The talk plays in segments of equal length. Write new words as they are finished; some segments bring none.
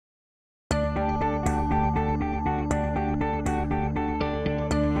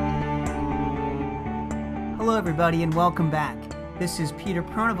Hello everybody and welcome back. This is Peter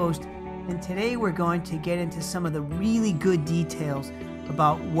Pronovost, and today we're going to get into some of the really good details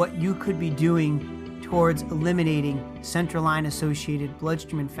about what you could be doing towards eliminating central line associated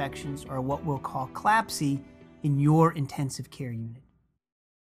bloodstream infections, or what we'll call CLABSI, in your intensive care unit.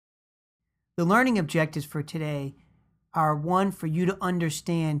 The learning objectives for today are: one, for you to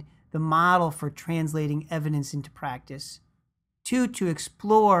understand the model for translating evidence into practice; two, to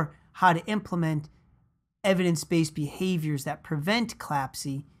explore how to implement evidence-based behaviors that prevent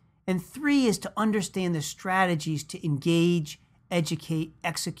CLABSI; and three is to understand the strategies to engage, educate,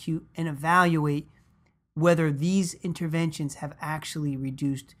 execute, and evaluate whether these interventions have actually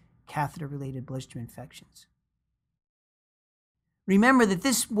reduced catheter-related bloodstream infections. Remember that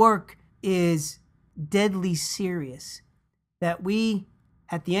this work is deadly serious, that we,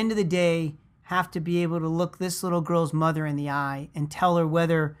 at the end of the day, have to be able to look this little girl's mother in the eye and tell her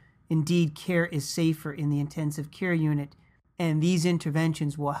whether indeed care is safer in the intensive care unit, and these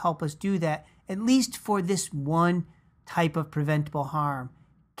interventions will help us do that, at least for this one type of preventable harm,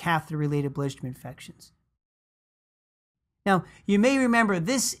 catheter-related bloodstream infections. Now, you may remember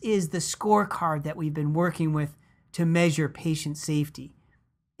this is the scorecard that we've been working with to measure patient safety.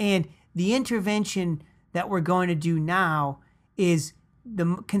 And the intervention that we're going to do now is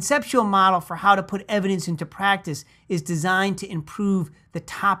the conceptual model for how to put evidence into practice is designed to improve the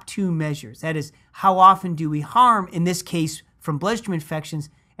top two measures. That is, how often do we harm, in this case, from bloodstream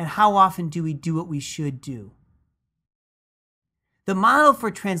infections, and how often do we do what we should do. The model for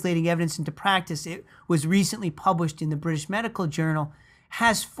translating evidence into practice, it was recently published in the British Medical Journal,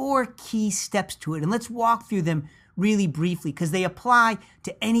 has 4 key steps to it. And let's walk through them really briefly, because they apply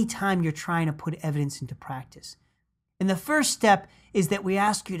to any time you're trying to put evidence into practice. And the first step is that we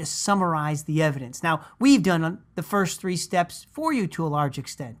ask you to summarize the evidence. Now, we've done the first 3 steps for you to a large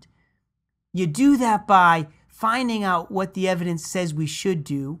extent. You do that by finding out what the evidence says we should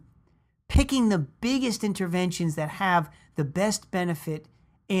do, picking the biggest interventions that have the best benefit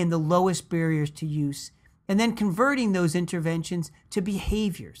and the lowest barriers to use, and then converting those interventions to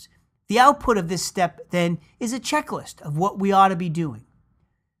behaviors. The output of this step then is a checklist of what we ought to be doing.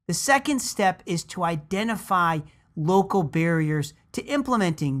 The second step is to identify local barriers to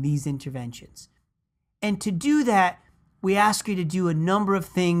implementing these interventions. And to do that, we ask you to do a number of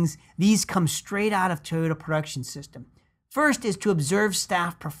things. These come straight out of Toyota Production System. First is to observe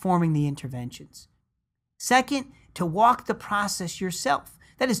staff performing the interventions. Second, to walk the process yourself.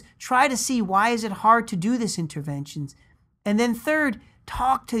 That is, try to see why is it hard to do this interventions. And then third,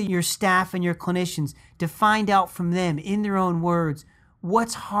 talk to your staff and your clinicians to find out from them, in their own words,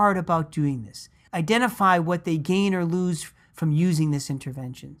 what's hard about doing this. Identify what they gain or lose from using these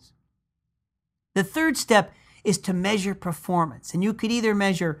interventions. The third step is to measure performance. And you could either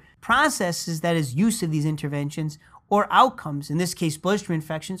measure processes, that is, use of these interventions, or outcomes, in this case, bloodstream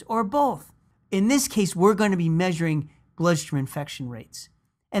infections, or both. In this case, we're going to be measuring bloodstream infection rates.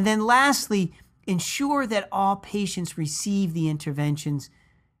 And then lastly, ensure that all patients receive the interventions.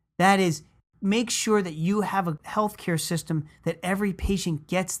 That is, make sure that you have a healthcare system that every patient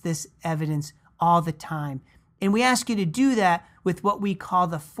gets this evidence all the time. And we ask you to do that with what we call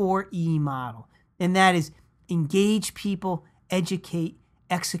the 4E model. And that is engage people, educate,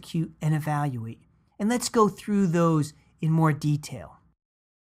 execute, and evaluate. And let's go through those in more detail.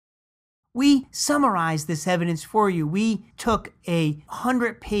 We summarized this evidence for you. We took a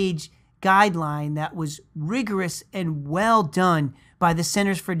 100-page guideline that was rigorous and well done by the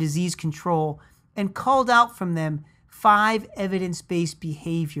Centers for Disease Control and called out from them 5 evidence-based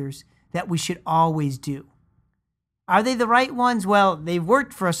behaviors that we should always do. Are they the right ones? Well, they've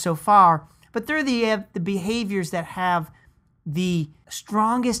worked for us so far, but they're the behaviors that have the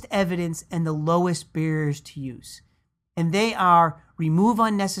strongest evidence and the lowest barriers to use. And they are: remove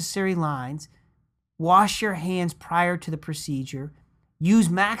unnecessary lines, wash your hands prior to the procedure, use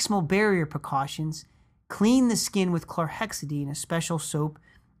maximal barrier precautions, clean the skin with chlorhexidine, a special soap,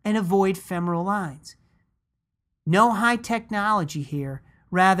 and avoid femoral lines. No high technology here,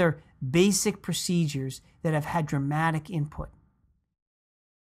 rather basic procedures that have had dramatic input.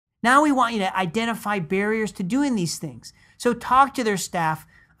 Now we want you to identify barriers to doing these things. So talk to their staff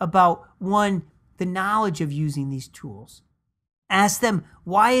about, 1, the knowledge of using these tools. Ask them,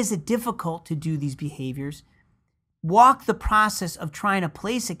 why is it difficult to do these behaviors? Walk the process of trying to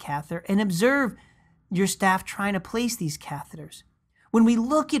place a catheter and observe your staff trying to place these catheters. When we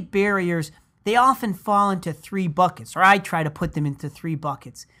look at barriers, they often fall into 3 buckets, or I try to put them into 3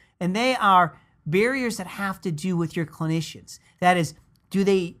 buckets. And they are barriers that have to do with your clinicians. That is, Do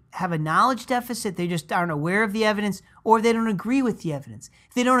they have a knowledge deficit? They just aren't aware of the evidence, or they don't agree with the evidence.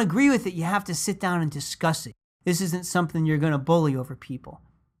 If they don't agree with it, you have to sit down and discuss it. This isn't something you're going to bully over people.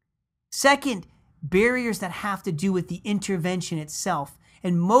 Second, barriers that have to do with the intervention itself.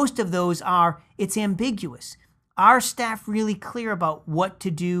 And most of those are, it's ambiguous. Are staff really clear about what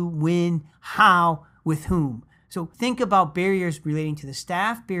to do, when, how, with whom? So think about barriers relating to the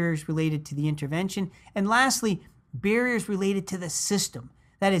staff, barriers related to the intervention, and lastly, barriers related to the system.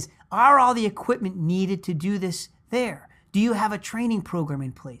 That is, are all the equipment needed to do this there? Do you have a training program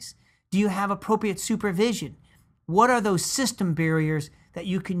in place? Do you have appropriate supervision? What are those system barriers that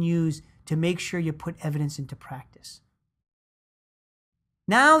you can use to make sure you put evidence into practice?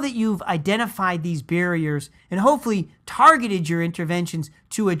 Now that you've identified these barriers and hopefully targeted your interventions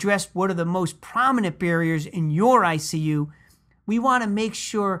to address what are the most prominent barriers in your ICU, we want to make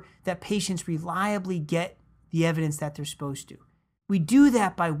sure that patients reliably get the evidence that they're supposed to. We do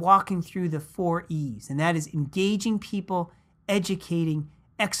that by walking through the 4 E's, and that is engaging people, educating,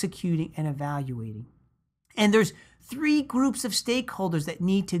 executing, and evaluating. And there's 3 groups of stakeholders that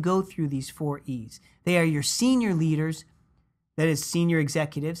need to go through these 4 E's. They are your senior leaders, that is senior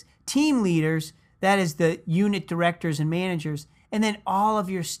executives, team leaders, that is the unit directors and managers, and then all of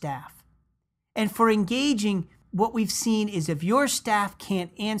your staff. And for engaging, what we've seen is if your staff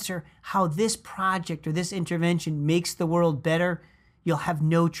can't answer how this project or this intervention makes the world better, you'll have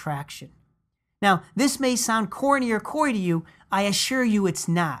no traction. Now, this may sound corny or coy to you. I assure you it's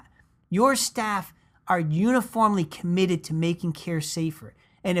not. Your staff are uniformly committed to making care safer.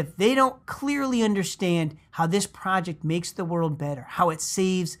 And if they don't clearly understand how this project makes the world better, how it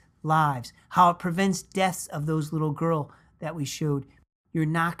saves lives, how it prevents deaths of those little girls that we showed, you're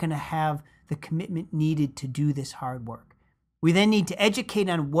not going to have the commitment needed to do this hard work. We then need to educate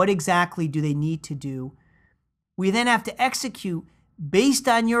on what exactly do they need to do. We then have to execute based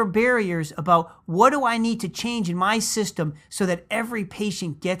on your barriers about what do I need to change in my system so that every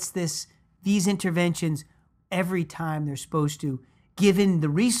patient gets these interventions every time they're supposed to, given the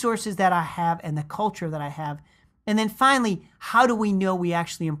resources that I have and the culture that I have. And then finally, how do we know we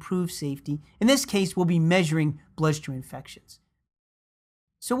actually improve safety? In this case, we'll be measuring bloodstream infections.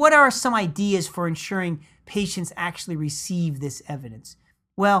 So what are some ideas for ensuring patients actually receive this evidence?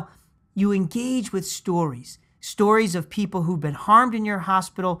 Well, you engage with stories of people who've been harmed in your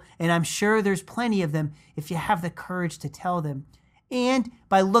hospital, and I'm sure there's plenty of them if you have the courage to tell them, and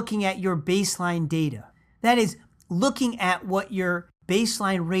by looking at your baseline data. That is, looking at what your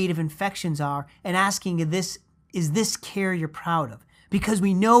baseline rate of infections are and asking, is this care you're proud of? Because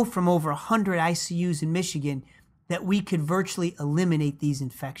we know from over 100 ICUs in Michigan that we could virtually eliminate these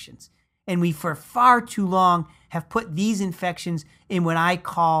infections. And we, for far too long, have put these infections in what I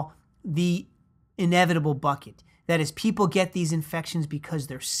call the inevitable bucket. That is, people get these infections because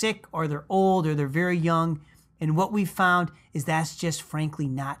they're sick or they're old or they're very young. And what we found is that's just frankly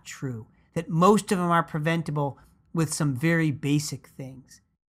not true. That most of them are preventable with some very basic things.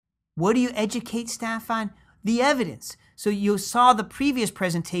 What do you educate staff on? The evidence. So you saw the previous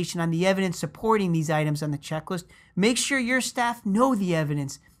presentation on the evidence supporting these items on the checklist. Make sure your staff know the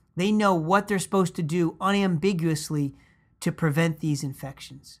evidence. They know what they're supposed to do unambiguously to prevent these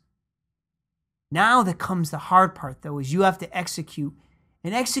infections. Now that comes the hard part, though, is you have to execute.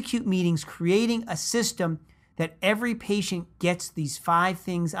 And execute means creating a system that every patient gets these 5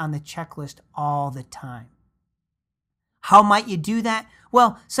 things on the checklist all the time. How might you do that?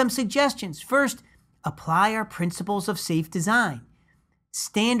 Well, some suggestions. First, apply our principles of safe design.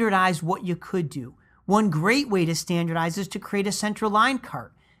 Standardize what you could do. One great way to standardize is to create a central line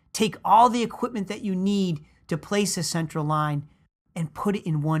cart. Take all the equipment that you need to place a central line and put it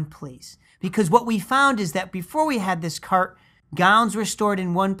in one place. Because what we found is that before we had this cart, gowns were stored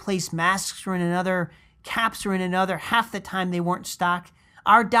in one place, masks were in another, caps were in another. Half the time they weren't stocked.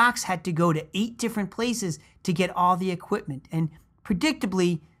 Our docs had to go to 8 different places to get all the equipment. And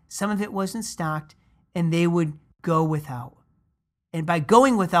predictably, some of it wasn't stocked and they would go without. And by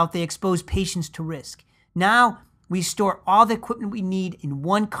going without, they exposed patients to risk. Now we store all the equipment we need in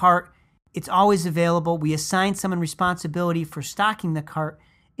one cart. It's always available. We assign someone responsibility for stocking the cart,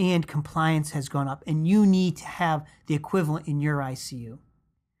 and compliance has gone up. And you need to have the equivalent in your ICU.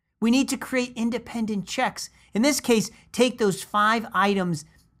 We need to create independent checks. In this case, take those 5 items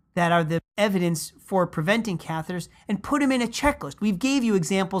that are the evidence for preventing catheters and put them in a checklist. We've gave you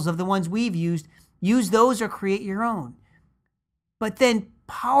examples of the ones we've used. Use those or create your own. But then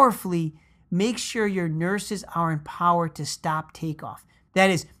powerfully make sure your nurses are empowered to stop takeoff.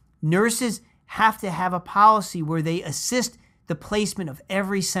 That is, nurses have to have a policy where they assist the placement of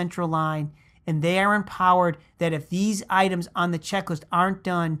every central line and they are empowered that if these items on the checklist aren't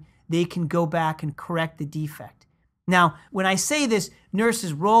done, they can go back and correct the defect. Now, when I say this,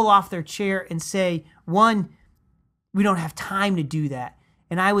 nurses roll off their chair and say, one, we don't have time to do that.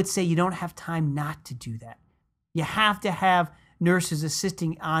 And I would say you don't have time not to do that. You have to have nurses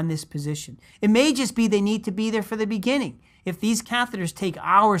assisting on this position. It may just be they need to be there for the beginning. If these catheters take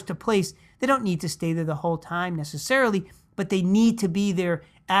hours to place, they don't need to stay there the whole time necessarily, but they need to be there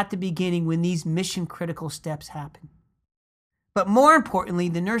at the beginning when these mission critical steps happen. But more importantly,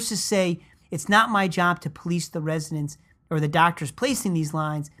 the nurses say, it's not my job to police the residents or the doctors placing these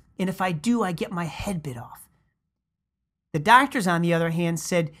lines, and if I do, I get my head bit off. The doctors, on the other hand,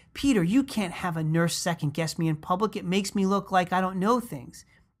 said, Peter, you can't have a nurse second guess me in public. It makes me look like I don't know things.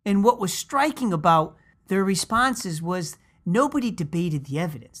 And what was striking about their responses was nobody debated the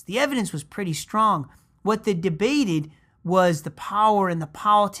evidence. The evidence was pretty strong. What they debated was the power and the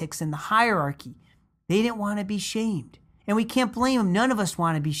politics and the hierarchy. They didn't want to be shamed. And we can't blame them. None of us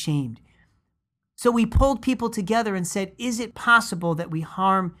want to be shamed. So we pulled people together and said, is it possible that we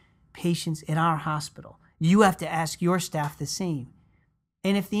harm patients in our hospital? You have to ask your staff the same.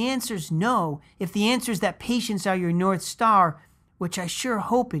 And if the answer is no, if the answer is that patients are your North Star, which I sure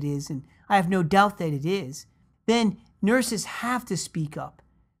hope it is, and I have no doubt that it is, then nurses have to speak up.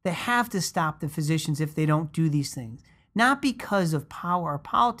 They have to stop the physicians if they don't do these things. Not because of power or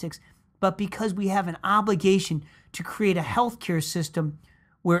politics, but because we have an obligation to create a healthcare system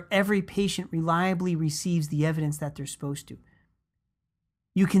where every patient reliably receives the evidence that they're supposed to.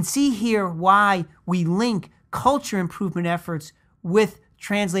 You can see here why we link culture improvement efforts with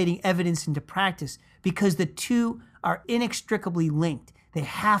translating evidence into practice, because the two are inextricably linked. They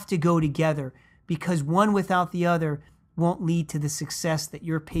have to go together, because one without the other won't lead to the success that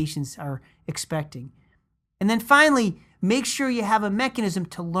your patients are expecting. And then finally, make sure you have a mechanism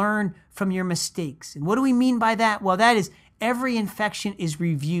to learn from your mistakes. And what do we mean by that? Well, that is every infection is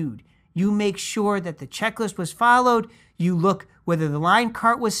reviewed. You make sure that the checklist was followed. You look whether the line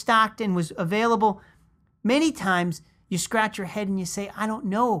cart was stocked and was available. Many times you scratch your head and you say, I don't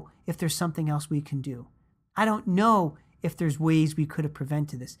know if there's something else we can do. I don't know if there's ways we could have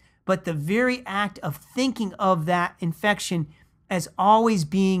prevented this. But the very act of thinking of that infection as always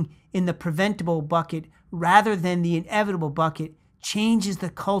being in the preventable bucket rather than the inevitable bucket changes the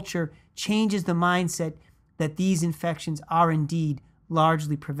culture, changes the mindset that these infections are indeed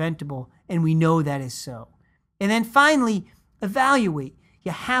largely preventable, and we know that is so. And then finally, evaluate.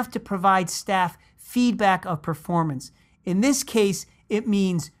 You have to provide staff feedback of performance. In this case, it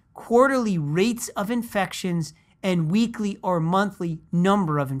means quarterly rates of infections and weekly or monthly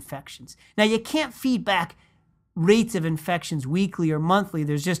number of infections. Now, you can't feedback rates of infections weekly or monthly.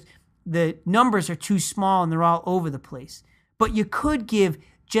 There's just, the numbers are too small and they're all over the place. But you could give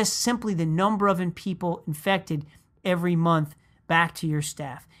just simply the number of people infected every month back to your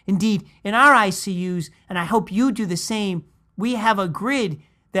staff. Indeed, in our ICUs, and I hope you do the same, we have a grid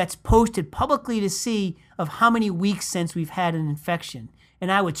that's posted publicly to see of how many weeks since we've had an infection.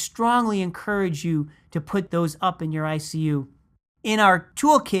 And I would strongly encourage you to put those up in your ICU. In our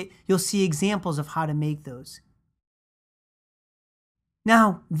toolkit, you'll see examples of how to make those.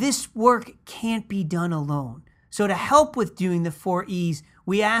 Now, this work can't be done alone. So to help with doing the 4 E's,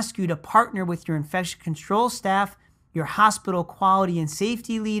 we ask you to partner with your infection control staff, your hospital quality and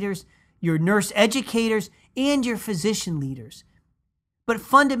safety leaders, your nurse educators, and your physician leaders. But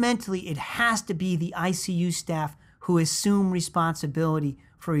fundamentally, it has to be the ICU staff who assume responsibility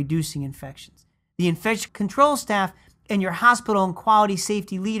for reducing infections. The infection control staff and your hospital and quality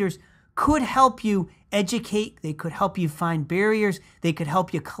safety leaders could help you educate, they could help you find barriers, they could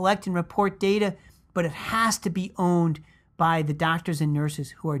help you collect and report data, but it has to be owned by the doctors and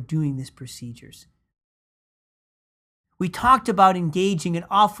nurses who are doing these procedures. We talked about engaging an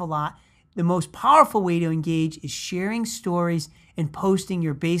awful lot. The most powerful way to engage is sharing stories and posting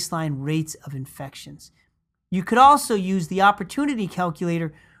your baseline rates of infections. You could also use the opportunity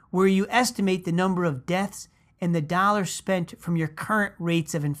calculator where you estimate the number of deaths and the dollars spent from your current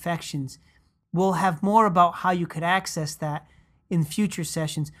rates of infections. We'll have more about how you could access that in future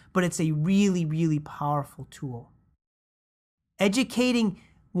sessions, but it's a really, really powerful tool. Educating,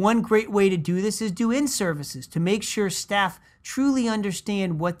 one great way to do this is do in-services to make sure staff truly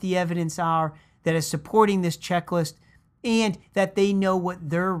understand what the evidence are that is supporting this checklist and that they know what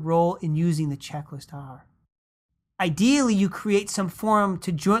their role in using the checklist are. Ideally, you create some forum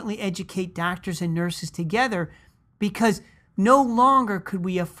to jointly educate doctors and nurses together, because no longer could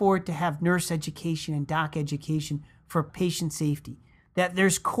we afford to have nurse education and doc education for patient safety. That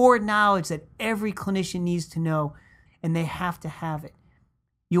there's core knowledge that every clinician needs to know, and they have to have it.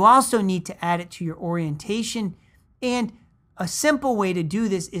 You also need to add it to your orientation, and a simple way to do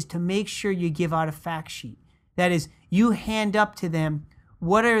this is to make sure you give out a fact sheet. That is, you hand up to them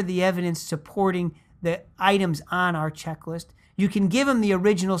what are the evidence supporting the items on our checklist. You can give them the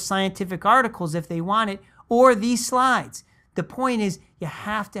original scientific articles if they want it, or these slides. The point is, you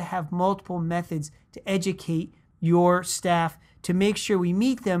have to have multiple methods to educate your staff to make sure we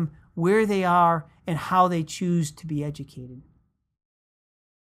meet them where they are and how they choose to be educated.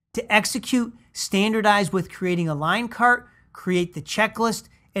 To execute, standardize with creating a line cart, create the checklist,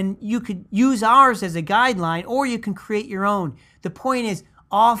 and you could use ours as a guideline, or you can create your own. The point is,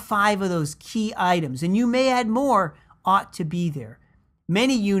 all 5 of those key items, and you may add more, ought to be there.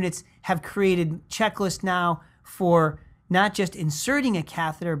 Many units have created checklists now for not just inserting a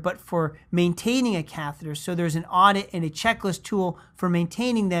catheter, but for maintaining a catheter. So there's an audit and a checklist tool for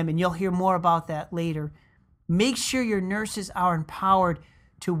maintaining them, and you'll hear more about that later. Make sure your nurses are empowered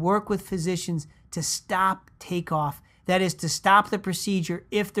to work with physicians to stop takeoff. That is, to stop the procedure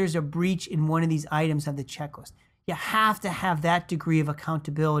if there's a breach in one of these items of the checklist. You have to have that degree of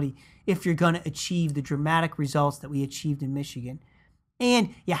accountability if you're going to achieve the dramatic results that we achieved in Michigan.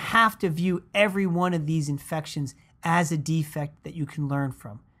 And you have to view every one of these infections as a defect that you can learn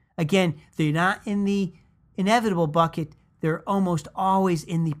from. Again, they're not in the inevitable bucket. They're almost always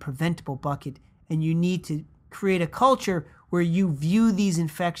in the preventable bucket. And you need to create a culture where you view these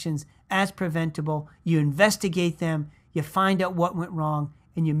infections as preventable, you investigate them, you find out what went wrong,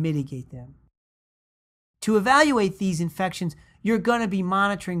 and you mitigate them. To evaluate these infections, you're going to be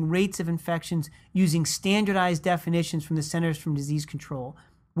monitoring rates of infections using standardized definitions from the Centers for Disease Control.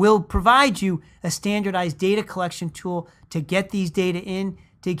 We'll provide you a standardized data collection tool to get these data in,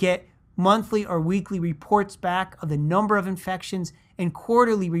 to get monthly or weekly reports back of the number of infections and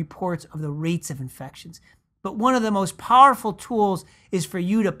quarterly reports of the rates of infections. But one of the most powerful tools is for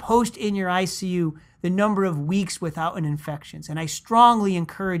you to post in your ICU the number of weeks without an infection. And I strongly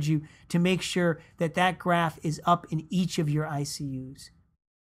encourage you to make sure that that graph is up in each of your ICUs.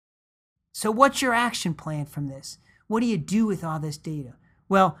 So what's your action plan from this? What do you do with all this data?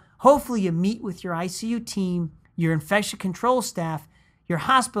 Well, hopefully you meet with your ICU team, your infection control staff, your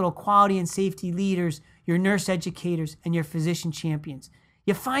hospital quality and safety leaders, your nurse educators, and your physician champions.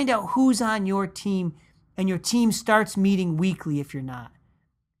 You find out who's on your team, and your team starts meeting weekly if you're not.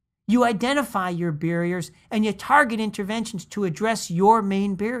 You identify your barriers, and you target interventions to address your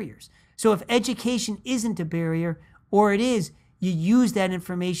main barriers. So if education isn't a barrier, or it is, you use that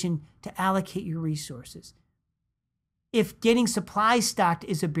information to allocate your resources. If getting supplies stocked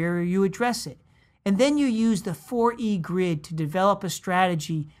is a barrier, you address it. And then you use the 4E grid to develop a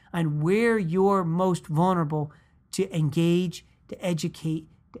strategy on where you're most vulnerable to engage, to educate,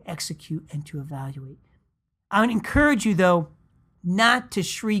 to execute, and to evaluate. I would encourage you, though, not to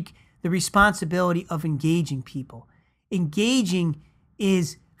shirk the responsibility of engaging people. Engaging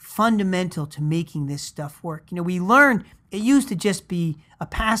is fundamental to making this stuff work. We learned it used to just be a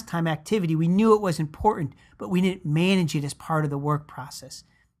pastime activity. We knew it was important, but we didn't manage it as part of the work process.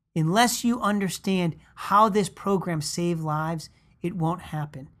 Unless you understand how this program saved lives, it won't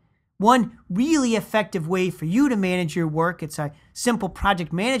happen. One really effective way for you to manage your work, it's a simple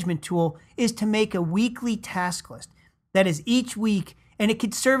project management tool, is to make a weekly task list. That is each week, and it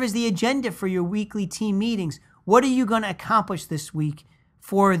could serve as the agenda for your weekly team meetings. What are you going to accomplish this week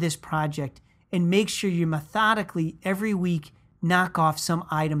for this project? And make sure you methodically, every week, knock off some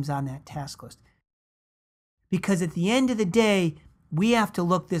items on that task list. Because at the end of the day, we have to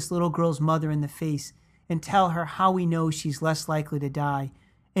look this little girl's mother in the face and tell her how we know she's less likely to die.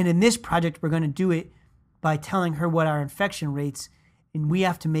 And in this project, we're going to do it by telling her what our infection rates, and we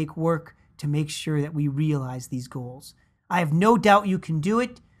have to make work to make sure that we realize these goals. I have no doubt you can do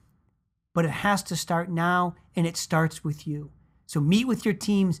it, but it has to start now, and it starts with you. So meet with your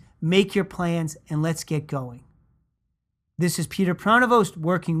teams, make your plans, and let's get going. This is Peter Pronovost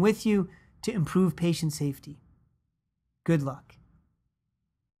working with you to improve patient safety. Good luck.